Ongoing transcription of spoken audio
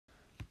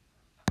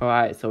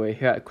Alright, so we're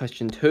here at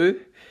question 2.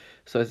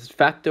 So it's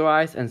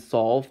factorize and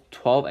solve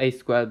 12a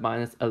squared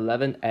minus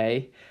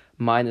 11a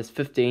minus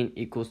 15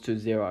 equals to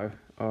 0.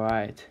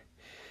 Alright,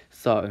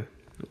 so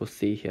we'll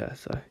see here.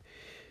 So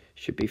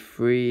should be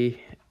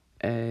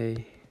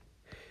 3a,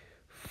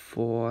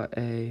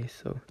 4a,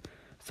 so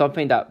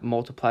something that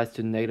multiplies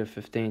to negative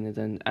 15 and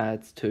then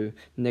adds to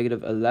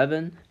negative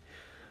 11.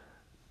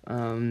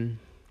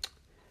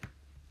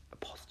 Positive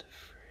 3,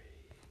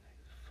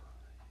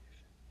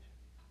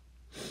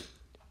 negative 5,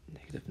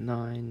 negative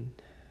 9,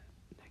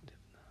 negative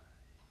 9,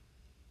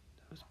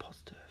 that was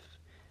positive.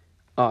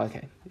 Oh,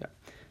 okay, yeah.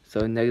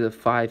 So negative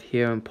 5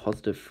 here and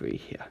positive 3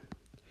 here.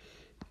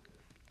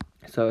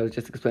 So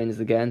just explain this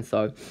again.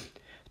 So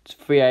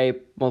 3a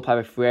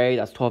multiplied by 3a,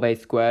 that's 12a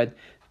squared,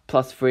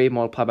 plus 3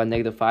 multiplied by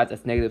negative 5,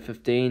 that's negative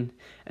 15.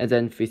 And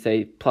then if we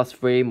say plus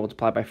 3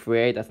 multiplied by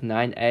 3a, that's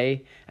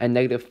 9a. And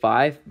negative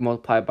 5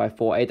 multiplied by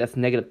 4a, that's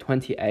negative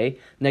 20a.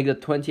 Negative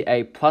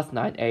 20a plus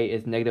 9a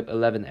is negative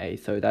 11a.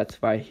 So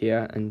that's right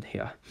here and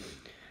here.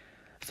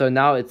 So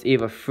now it's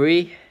either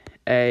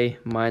 3a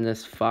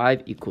minus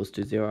 5 equals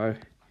to 0,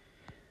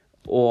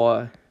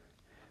 or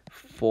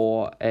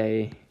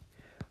 4a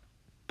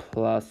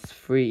plus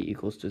 3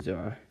 equals to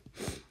 0.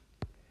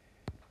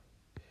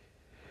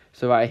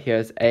 So right here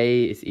is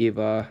a is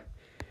either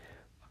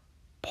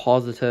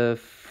positive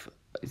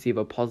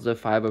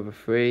 5 over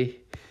 3,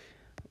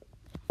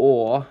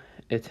 or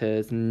it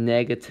is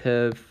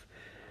negative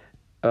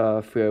 3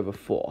 over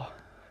 4.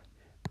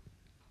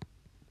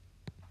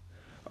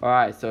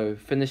 Alright, so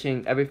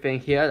finishing everything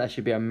here, that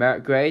should be a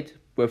merit grade.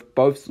 With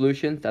both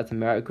solutions, that's a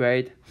merit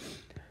grade.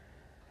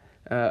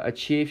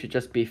 Achieve should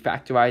just be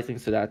factorizing,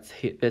 so that's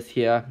this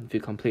here. If you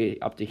complete it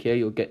up to here,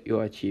 you'll get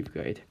your achieve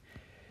grade.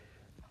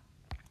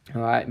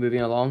 Alright,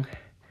 moving along.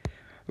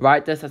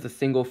 Write this as a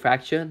single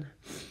fraction.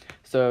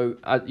 So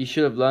you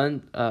should have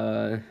learned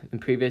in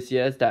previous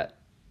years that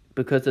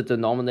because the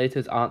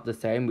denominators aren't the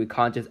same, we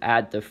can't just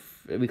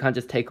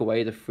take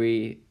away the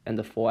 3 and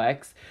the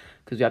 4x,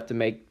 because we have to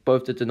make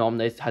both the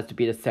denominators has to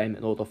be the same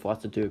in order for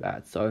us to do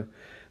that. So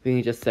we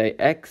can just say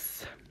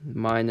x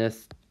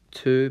minus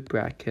 2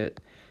 bracket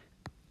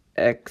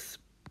x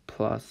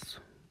plus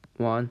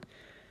 1.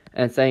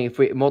 And saying if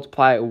we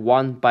multiply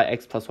 1 by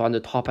x plus 1, the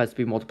top has to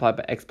be multiplied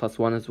by x plus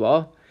 1 as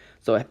well.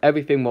 So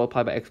everything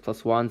multiplied by x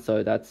plus 1,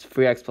 so that's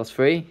 3x plus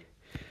 3.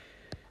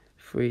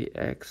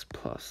 3x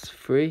plus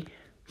 3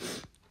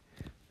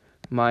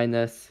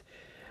 minus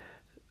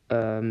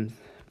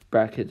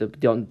bracket, the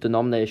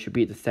denominator should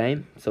be the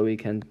same, so we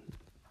can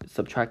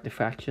subtract the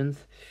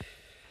fractions.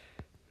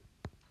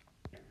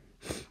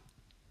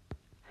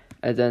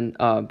 And then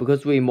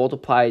because we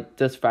multiplied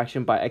this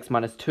fraction by x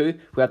minus 2,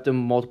 we have to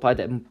multiply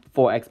that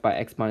 4x by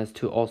x minus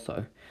 2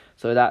 also.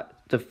 So that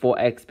the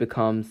 4x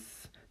becomes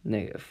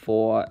negative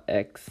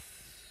 4x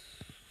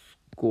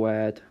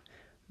squared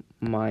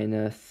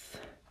minus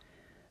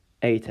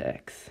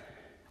 8x.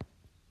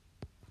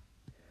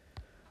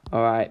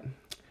 Alright,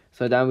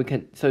 so then we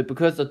can,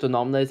 because the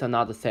denominators are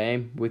not the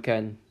same, we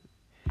can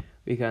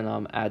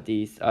add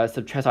these,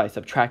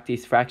 subtract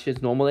these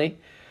fractions normally.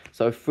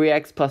 So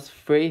 3x plus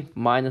 3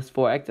 minus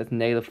 4x, that's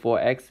negative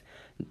 4x.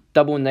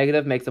 Double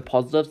negative makes a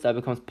positive, so that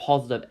becomes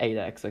positive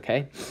 8x,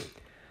 okay?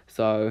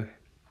 So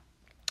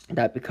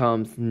that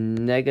becomes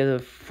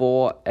negative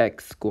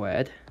 4x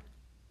squared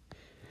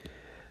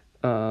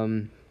plus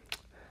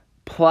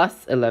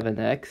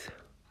 11x.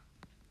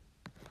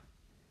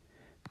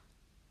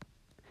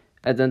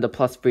 And then the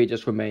plus 3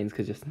 just remains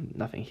because there's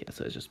nothing here,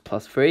 so it's just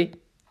plus 3.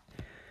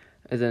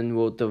 And then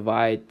we'll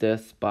divide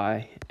this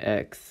by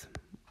x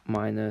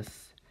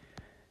minus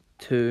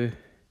 2x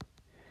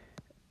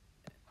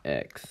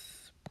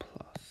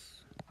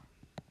plus.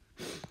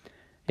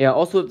 Yeah,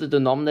 also with the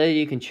denominator,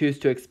 you can choose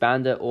to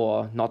expand it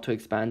or not to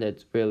expand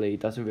it. Really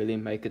doesn't really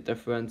make a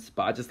difference,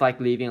 but I just like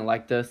leaving it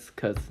like this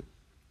because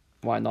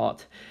why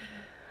not?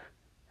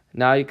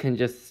 Now you can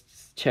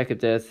just check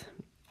if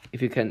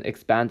you can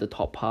expand the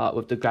top part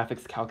with the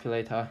graphics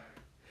calculator.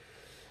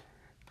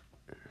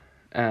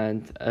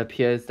 And it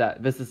appears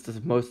that this is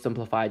the most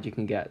simplified you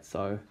can get,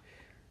 so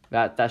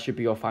that should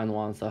be your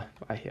final answer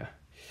right here.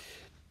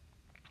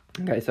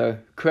 Okay, so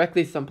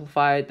correctly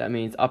simplified, that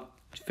means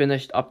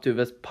finished up to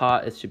this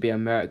part, it should be a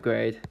merit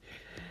grade.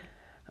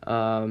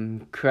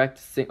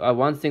 Correct,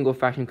 one single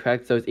fraction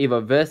correct, so it's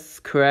either this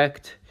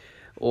correct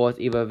or it's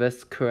either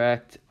this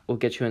correct will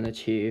get you an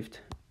achieved.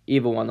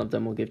 Either one of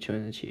them will give you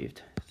an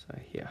achieved. So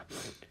here.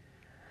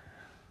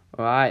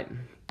 Alright,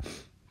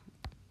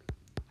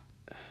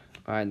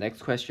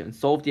 next question.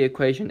 Solve the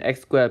equation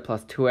x squared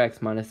plus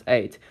 2x minus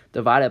 8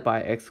 divided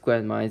by x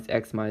squared minus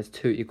x minus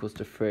 2 equals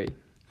to 3.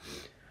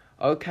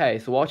 Okay,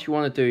 so what you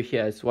want to do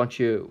here is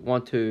you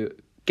want to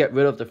get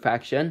rid of the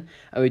fraction,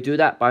 and we do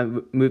that by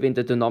moving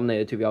the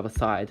denominator to the other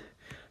side.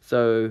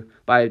 So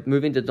by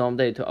moving the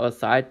denominator to the other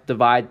side,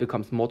 divide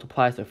becomes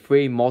multiply, so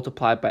 3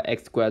 multiplied by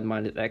x squared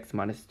minus x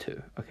minus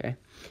 2, okay,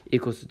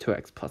 equals to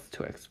 2x plus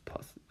 2x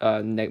plus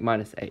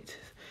minus 8.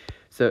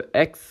 So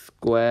x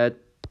squared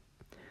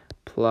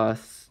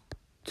plus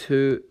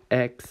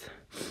 2x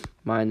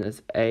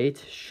minus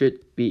 8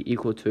 should be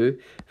equal to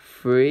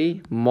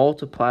 3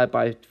 multiplied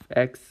by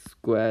x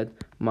squared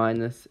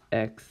minus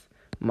x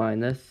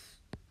minus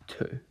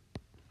 2.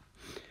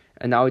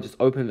 And now we just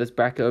open this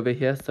bracket over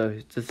here, so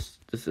this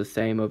is the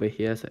same over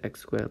here, so x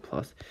squared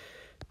plus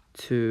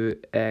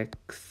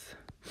 2x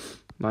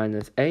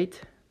minus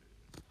 8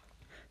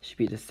 should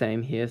be the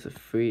same here, so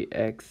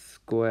 3x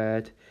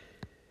squared,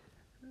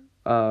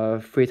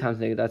 3 times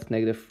negative, that's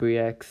negative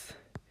 3x,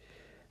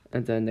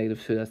 and then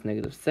negative 2, that's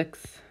negative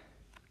 6.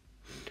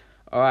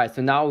 Alright,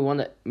 so now we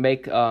want to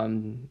make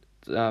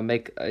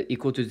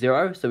equal to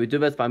 0, so we do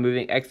this by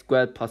moving x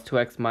squared plus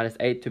 2x minus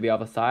 8 to the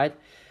other side.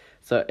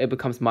 So it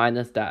becomes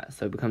minus that.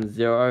 So it becomes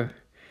 0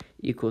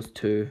 equals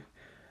to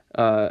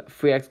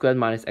 3x squared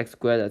minus x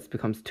squared. That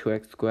becomes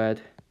 2x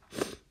squared.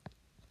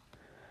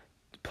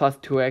 Plus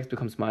 2x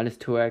becomes minus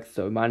 2x.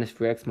 So minus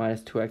 3x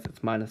minus 2x,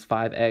 that's minus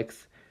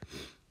 5x.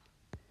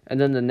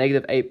 And then the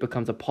negative 8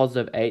 becomes a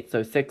positive 8.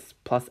 So 6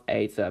 plus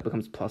 8, so that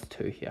becomes plus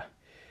 2 here.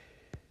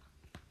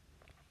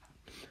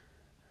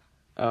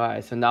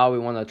 Alright, so now we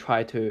want to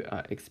try to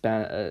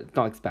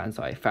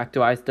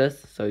factorize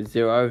this. So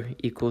 0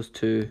 equals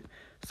to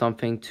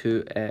something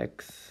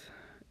 2x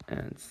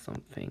and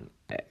something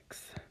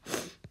x.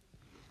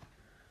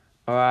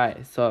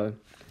 Alright, so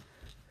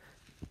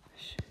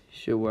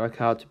should work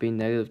out to be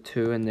negative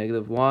 2 and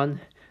negative 1.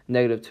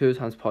 Negative 2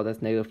 times positive,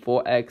 that's negative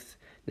 4x.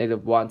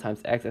 Negative 1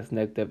 times x, that's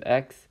negative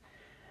x.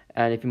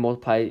 And if you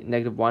multiply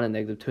negative 1 and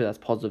negative 2, that's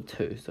positive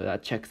 2. So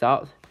that checks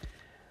out.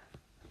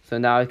 So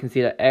now you can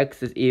see that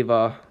x is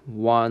either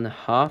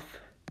 1/2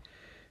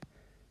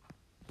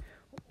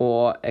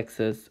 or x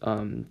is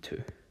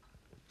 2.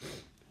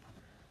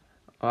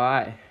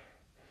 Alright,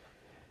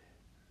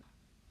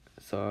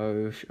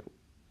 so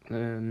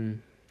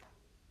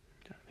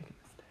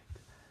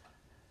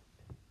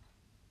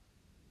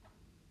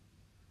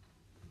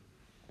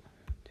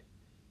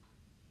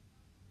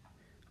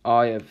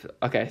oh yeah,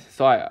 okay,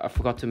 sorry, I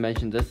forgot to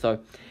mention this.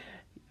 So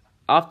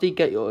after you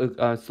get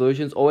your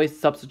solutions, always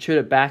substitute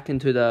it back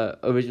into the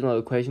original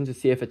equation to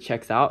see if it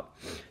checks out.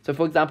 So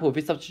for example, if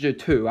we substitute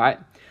 2, right?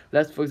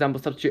 Let's, for example,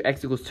 substitute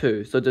x equals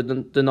 2. So the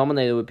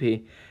denominator would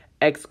be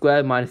x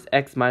squared minus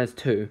x minus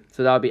 2.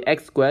 So that would be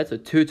x squared, so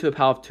 2 to the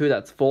power of 2,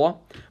 that's 4,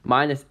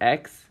 minus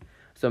x,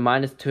 so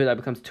minus 2, that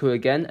becomes 2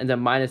 again, and then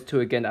minus 2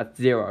 again, that's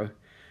 0.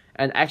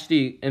 And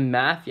actually, in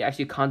math, you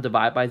actually can't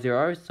divide by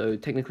 0, so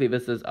technically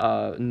this is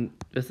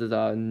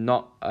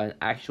not an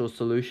actual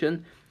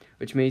solution,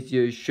 which means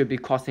you should be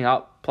crossing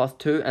out plus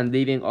 2 and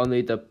leaving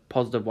only the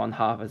positive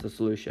 1/2 as a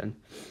solution.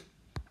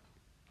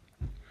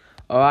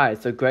 Alright,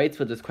 so grades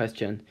for this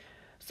question.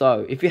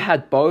 So if you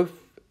had both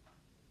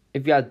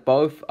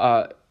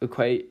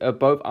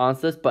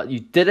answers, but you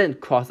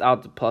didn't cross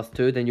out the plus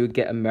 2, then you would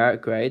get a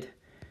merit grade.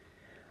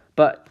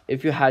 But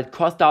if you had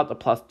crossed out the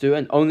plus 2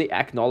 and only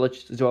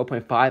acknowledged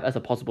 0.5 as a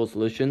possible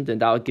solution, then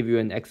that would give you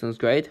an excellence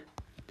grade.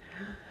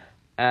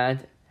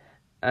 And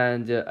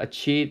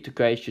achieved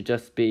grade should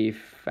just be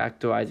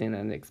factorizing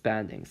and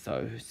expanding.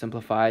 So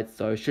simplified,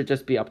 so it should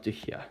just be up to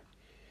here.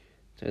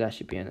 So that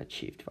should be an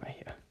achieved right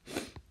here.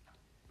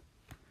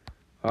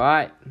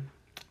 Alright,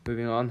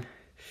 moving on.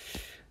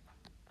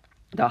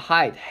 The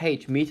height,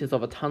 h, meters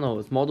of a tunnel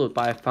is modeled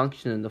by a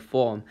function in the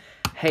form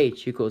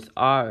h equals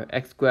r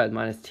x squared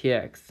minus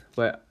tx,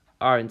 where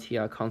r and t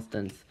are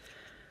constants.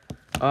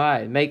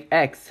 Alright, make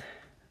x,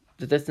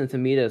 the distance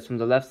in meters from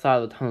the left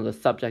side of the tunnel, the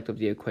subject of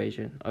the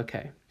equation.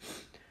 Okay,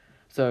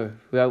 so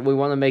we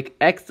want to make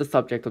x the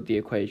subject of the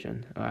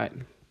equation. Alright.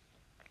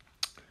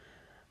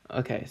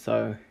 Okay,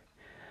 so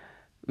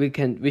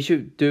we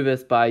should do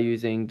this by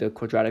using the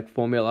quadratic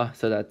formula.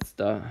 So that's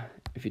the,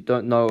 if you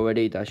don't know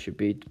already, that should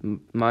be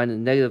minus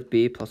negative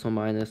b plus or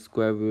minus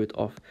square root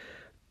of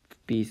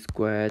b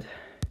squared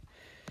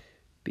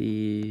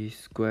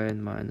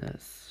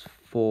minus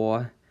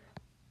 4ac,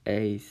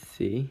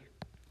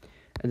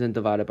 and then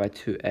divided by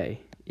 2a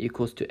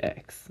equals to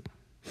x.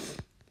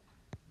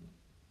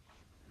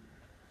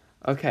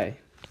 Okay,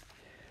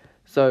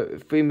 so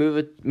if we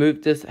move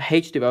this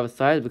h to the other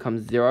side, it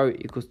becomes 0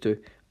 equals to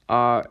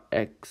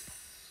rx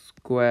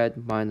squared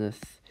minus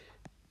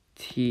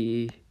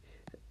tx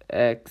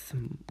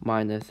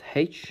minus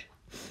h.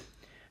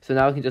 So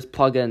now we can just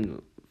plug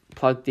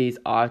these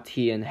r,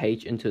 t, and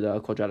h into the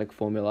quadratic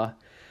formula.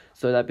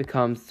 So that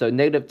becomes, so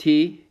negative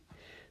t,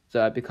 so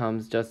that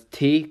becomes just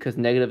t, because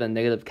negative and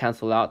negative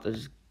cancel out.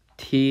 There's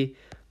t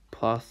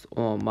plus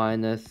or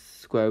minus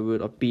square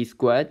root of b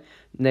squared.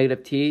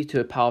 Negative t to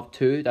the power of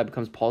 2, that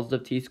becomes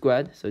positive t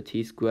squared. So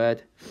t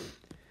squared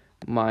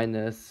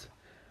minus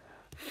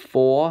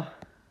 4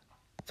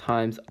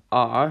 times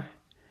r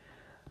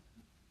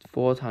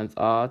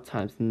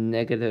times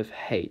negative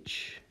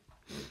h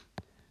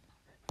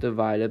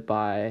divided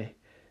by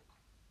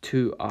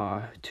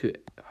 2r.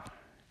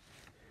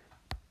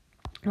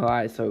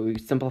 Alright, so we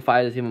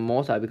simplify this even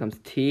more, so it becomes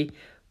t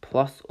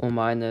plus or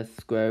minus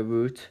square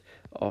root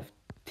of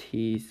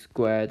t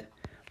squared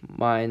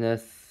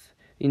minus,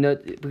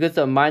 because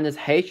the minus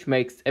h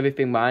makes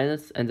everything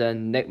minus and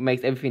then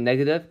makes everything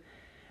negative,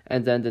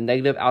 and then the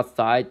negative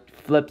outside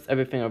flips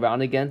everything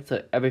around again,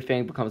 so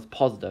everything becomes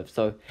positive.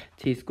 So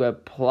t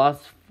squared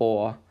plus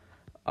 4rh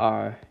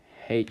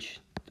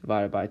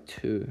divided by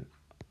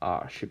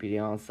 2r should be the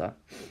answer.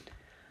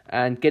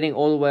 And getting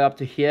all the way up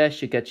to here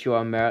should get you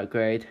a merit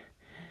grade,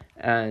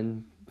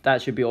 and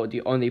that should be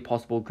the only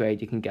possible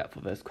grade you can get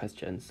for this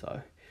question.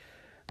 So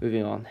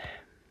moving on.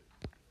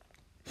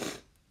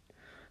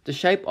 The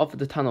shape of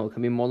the tunnel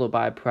can be modeled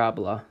by a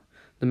parabola.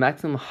 The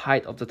maximum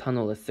height of the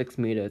tunnel is 6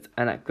 meters,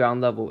 and at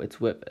ground level its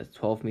width is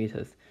 12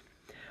 meters.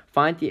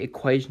 Find the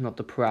equation of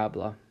the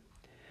parabola.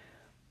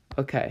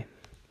 Okay,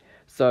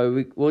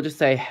 so we'll just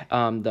say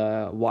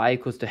the y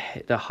equals to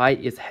the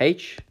height is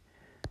h,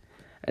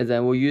 and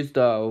then we'll use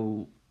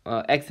the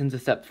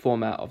x-intercept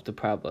format of the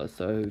parabola.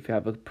 So if you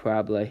have a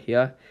parabola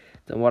here,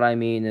 then what I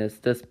mean is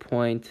this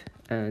point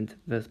and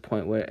this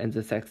point where it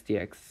intersects the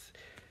x.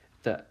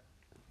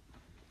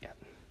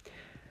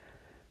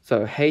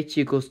 So h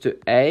equals to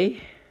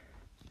a,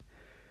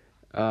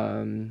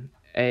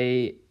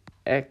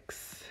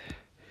 ax.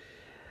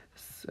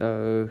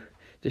 So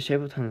the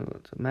shape of the tunnel,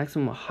 the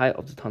maximum height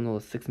of the tunnel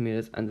is 6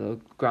 meters, and the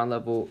ground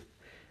level,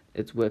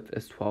 its width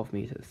is 12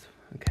 meters.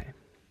 Okay.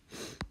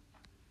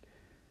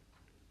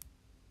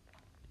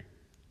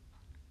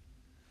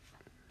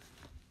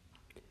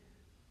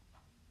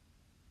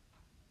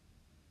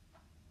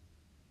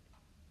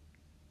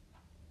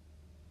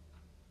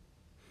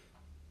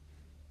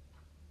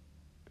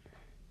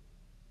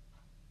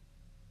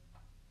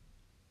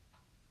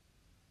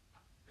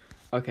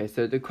 Okay,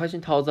 so the question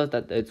tells us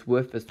that its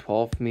width is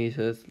 12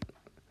 meters.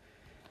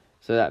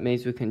 So that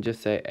means we can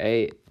just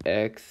say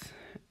x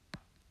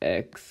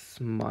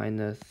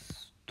minus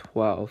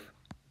 12.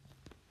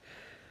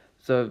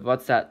 So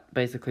what's that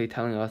basically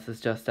telling us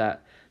is just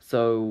that,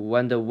 so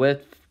when the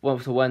width,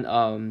 when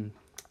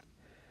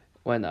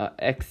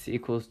x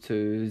equals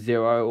to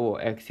 0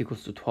 or x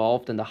equals to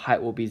 12, then the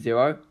height will be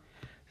 0.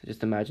 So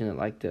just imagine it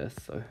like this.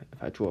 So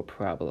if I draw a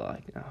parabola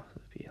like now, it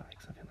would be like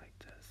something like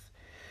this.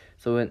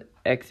 So when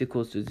x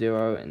equals to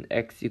 0 and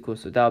x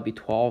equals to, that would be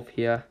 12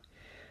 here.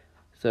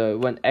 So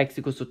when x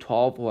equals to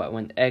 12 or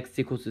when x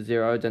equals to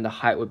 0, then the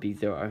height would be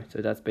 0. So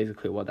that's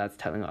basically what that's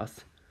telling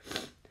us.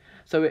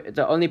 So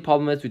the only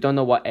problem is we don't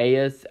know what a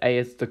is. A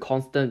is the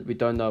constant. We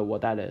don't know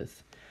what that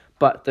is.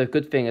 But the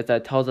good thing is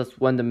that it tells us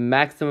when the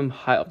maximum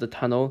height of the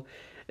tunnel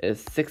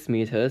is 6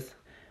 meters.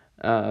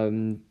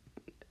 So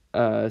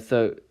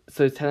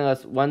it's telling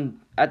us when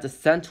at the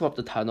center of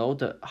the tunnel,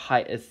 the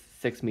height is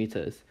 6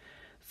 meters.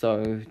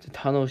 So the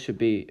tunnel should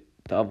be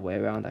the other way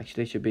around.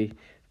 Actually, it should be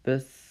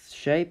this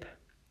shape.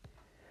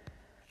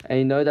 And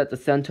you know that the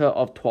center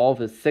of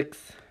 12 is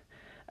 6.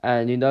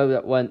 And you know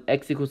that when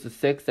x equals to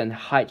 6, then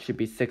height should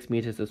be 6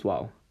 meters as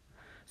well.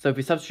 So if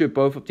we substitute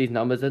both of these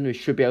numbers in, we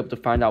should be able to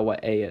find out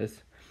what a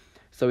is.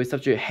 So we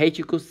substitute h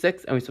equals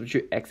 6 and we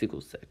substitute x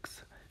equals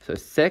 6. So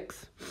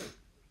 6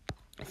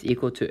 is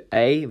equal to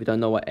a. We don't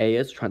know what a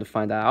is. We're trying to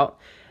find that out.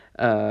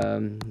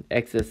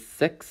 X is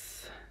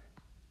 6.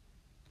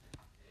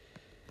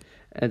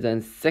 And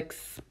then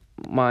 6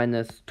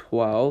 minus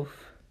 12.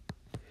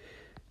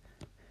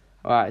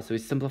 Alright, so we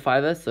simplify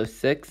this. So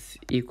 6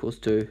 equals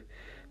to,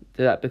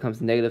 that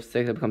becomes negative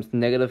 6. It becomes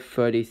negative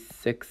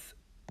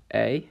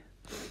 36a.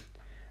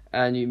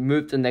 And you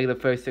move the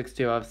negative 36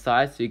 to your other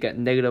side. So you get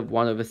negative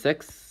 1 over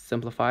 6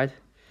 simplified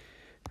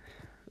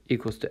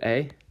equals to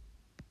a.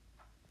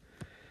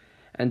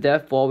 And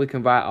therefore, we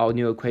can write our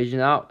new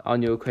equation out. Our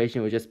new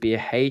equation will just be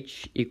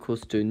h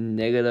equals to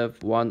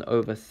negative 1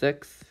 over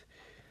 6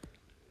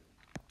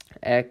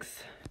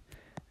 x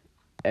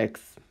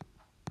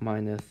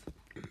minus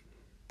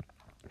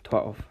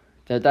 12.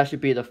 That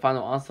should be the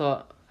final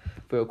answer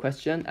for your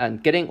question.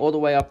 And getting all the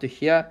way up to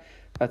here,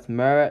 that's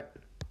merit.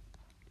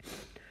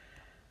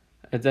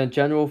 And then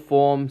general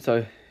form,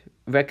 so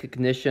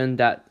recognition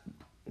that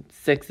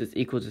 6 is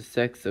equal to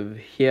 6, so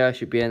here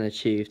should be an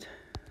achieved.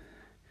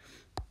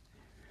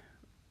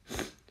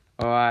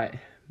 Alright,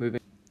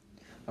 moving.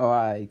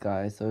 Alright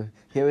guys, so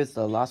here is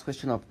the last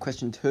question of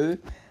question 2.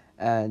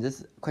 And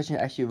this question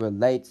actually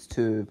relates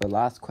to the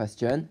last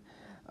question.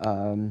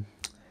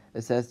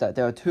 It says that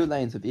there are 2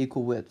 lanes of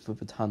equal width for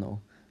the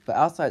tunnel. The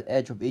outside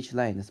edge of each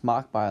lane is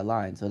marked by a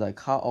line, so that a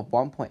car of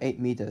 1.8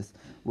 meters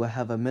will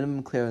have a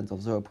minimum clearance of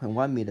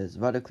 0.1 meters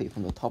vertically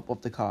from the top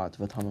of the car to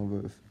the tunnel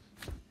roof.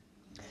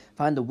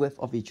 Find the width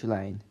of each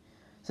lane.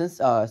 Since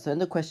so in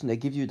the question they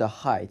give you the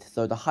height,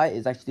 so the height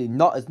is actually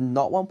not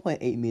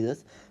 1.8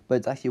 meters, but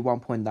it's actually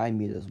 1.9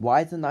 meters.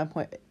 Why is it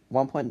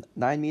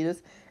 1.9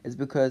 meters? It's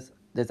because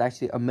there's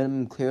actually a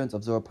minimum clearance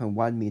of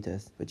 0.1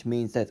 meters, which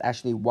means that it's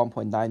actually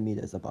 1.9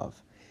 meters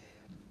above.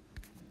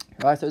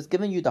 Alright, so it's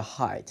giving you the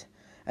height,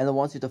 and it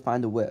wants you to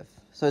find the width.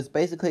 So it's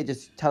basically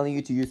just telling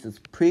you to use this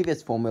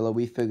previous formula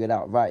we figured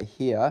out right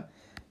here,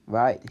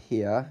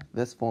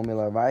 this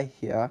formula right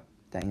here,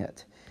 dang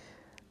it,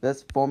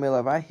 this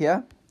formula right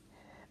here,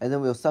 and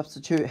then we'll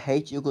substitute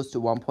h equals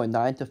to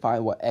 1.9 to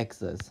find what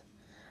x is.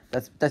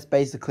 That's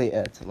basically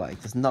it.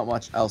 Like, there's not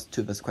much else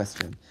to this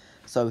question.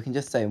 So we can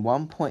just say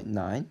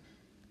 1.9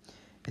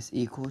 is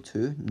equal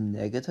to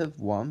negative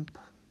 1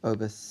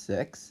 over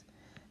 6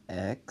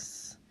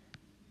 x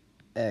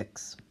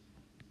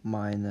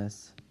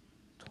minus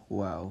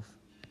 12.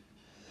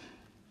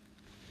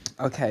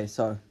 Okay,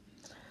 so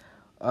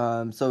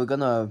we're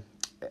gonna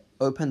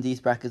open these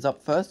brackets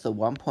up first. So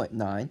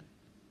 1.9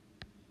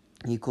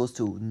 equals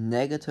to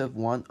negative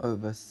 1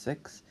 over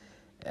 6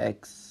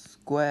 x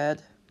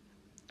squared.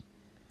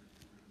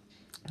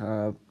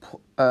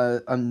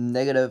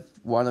 Negative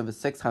 1 over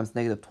 6 times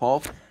negative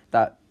 12.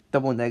 That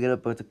double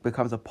negative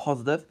becomes a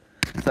positive.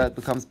 So it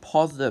becomes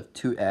positive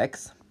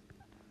 2x.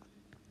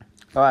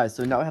 Alright,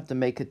 so now we have to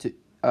make it to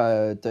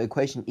the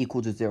equation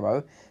equal to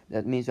 0.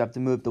 That means we have to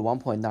move the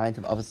 1.9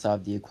 to the other side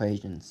of the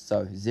equation.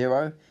 So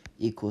 0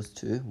 equals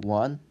to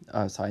 1,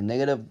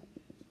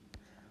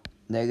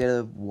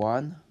 negative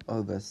 1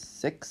 over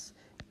 6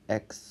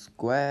 x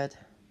squared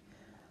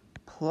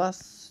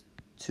plus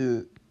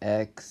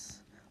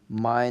 2x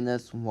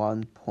minus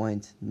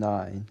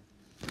 1.9.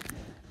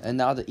 And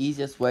now the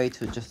easiest way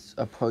to just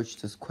approach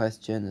this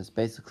question is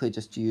basically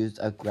just to use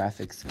a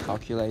graphics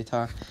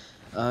calculator.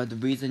 The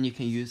reason you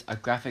can use a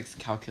graphics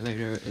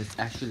calculator is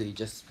actually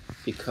just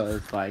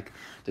because like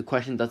the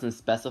question doesn't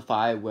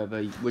specify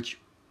which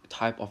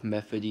type of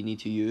method you need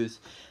to use,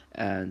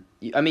 and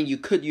you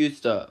could use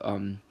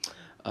the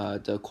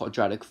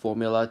quadratic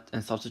formula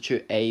and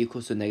substitute a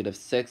equals to negative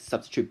 6,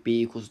 substitute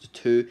b equals to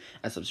 2,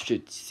 and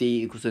substitute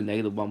c equals to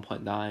negative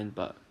 1.9,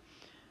 but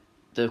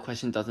the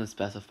question doesn't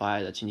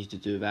specify that you need to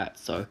do that.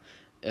 So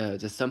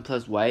the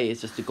simplest way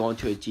is just to go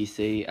into a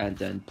GC and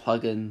then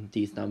plug in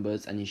these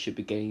numbers, and you should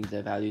be getting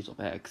the values of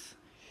x.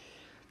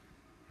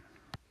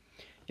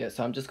 Yeah,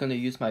 so I'm just going to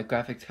use my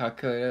graphics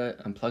calculator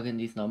and plug in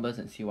these numbers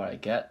and see what I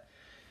get.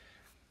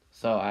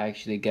 So I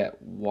actually get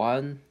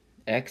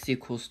x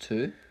equals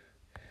to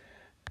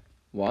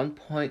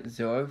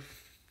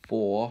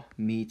 1.04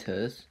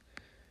 meters,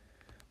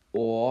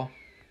 or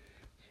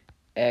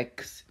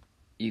x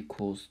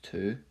equals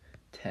to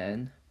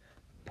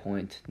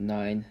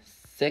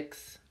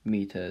 10.96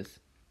 meters.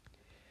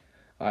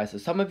 Alright, so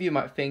some of you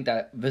might think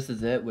that this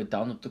is it, we're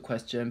done with the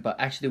question, but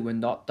actually we're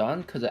not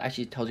done, because it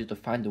actually tells you to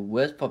find the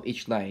width of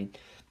each lane.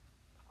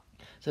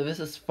 So this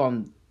is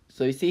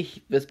so you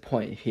see this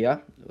point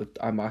here,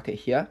 I mark it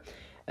here,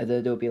 and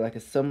then there will be like a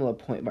similar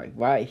point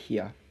right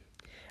here,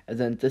 and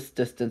then this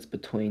distance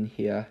between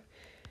here,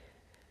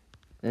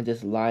 and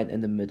this line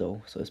in the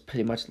middle, so it's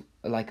pretty much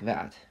like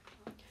that.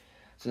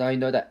 So now you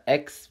know that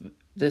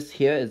this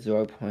here is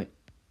 0 point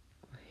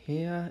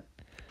here,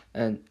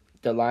 and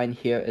the line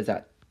here is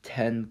at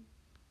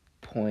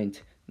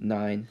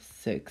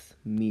 10.96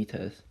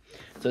 meters.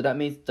 So that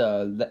means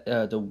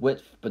the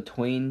width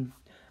between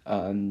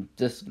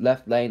this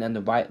left lane and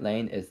the right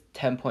lane is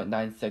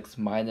 10.96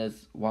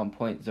 minus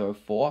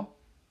 1.04.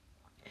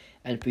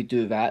 And if we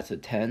do that, so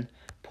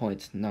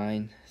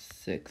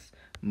 10.96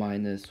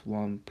 minus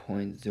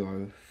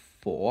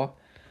 1.04,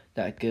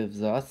 that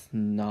gives us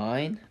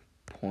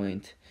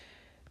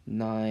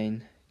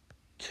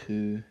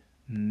 9.92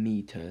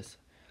 meters.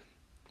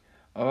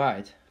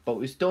 Alright, but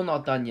we're still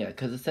not done yet,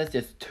 because it says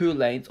there's 2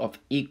 lanes of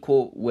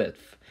equal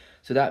width.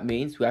 So that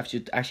means we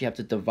actually have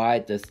to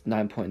divide this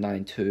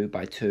 9.92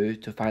 by 2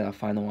 to find our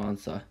final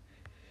answer.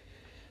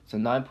 So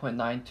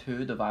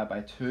 9.92 divided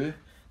by 2,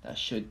 that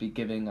should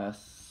give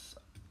us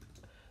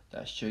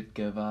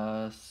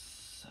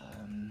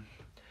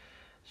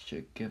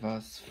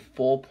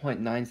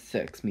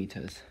 4.96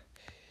 meters.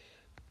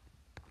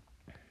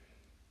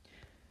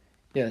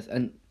 Yes,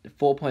 and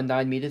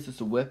 4.9 meters is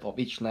the width of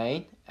each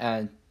lane,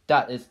 and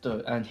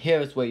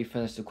here is where you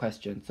finish the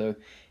question. So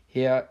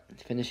here,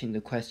 finishing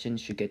the question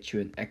should get you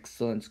an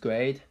excellent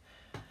grade.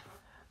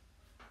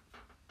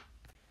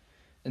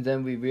 And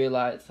then we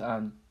realize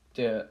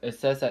it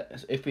says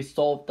that if we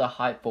solve the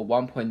height for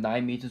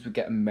 1.9 meters, we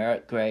get a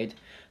merit grade.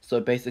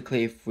 So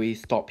basically, if we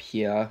stop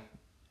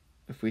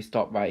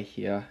right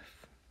here,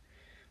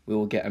 we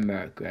will get a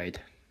merit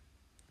grade.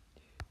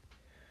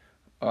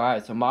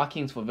 Alright, so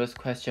markings for this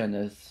question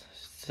is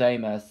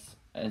same as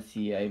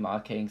NCEA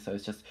marking, so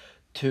it's just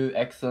 2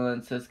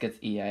 excellences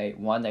gets EA,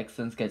 1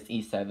 excellence gets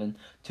E7,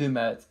 2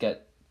 merits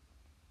get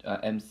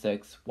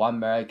M6, 1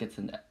 merit gets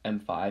an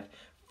M5,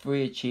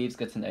 3 achieves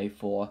gets an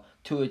A4,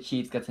 2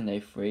 achieves gets an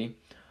A3,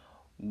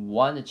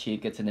 1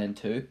 achieve gets an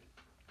N2,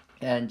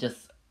 and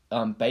just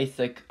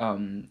basic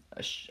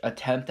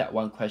attempt at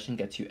one question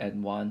gets you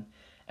N1,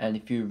 and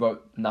if you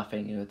wrote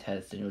nothing in your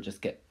test, then you'll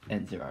just get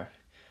N0.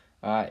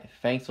 Alright,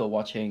 thanks for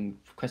watching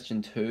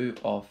question 2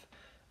 of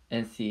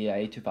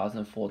NCEA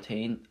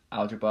 2014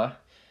 algebra.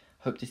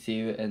 Hope to see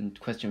you in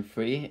question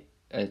 3.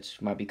 It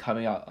might be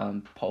coming out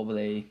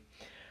probably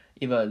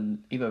either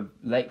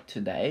late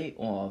today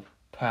or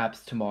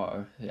perhaps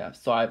tomorrow. Yeah,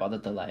 sorry about the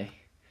delay.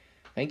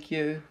 Thank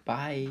you.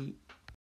 Bye.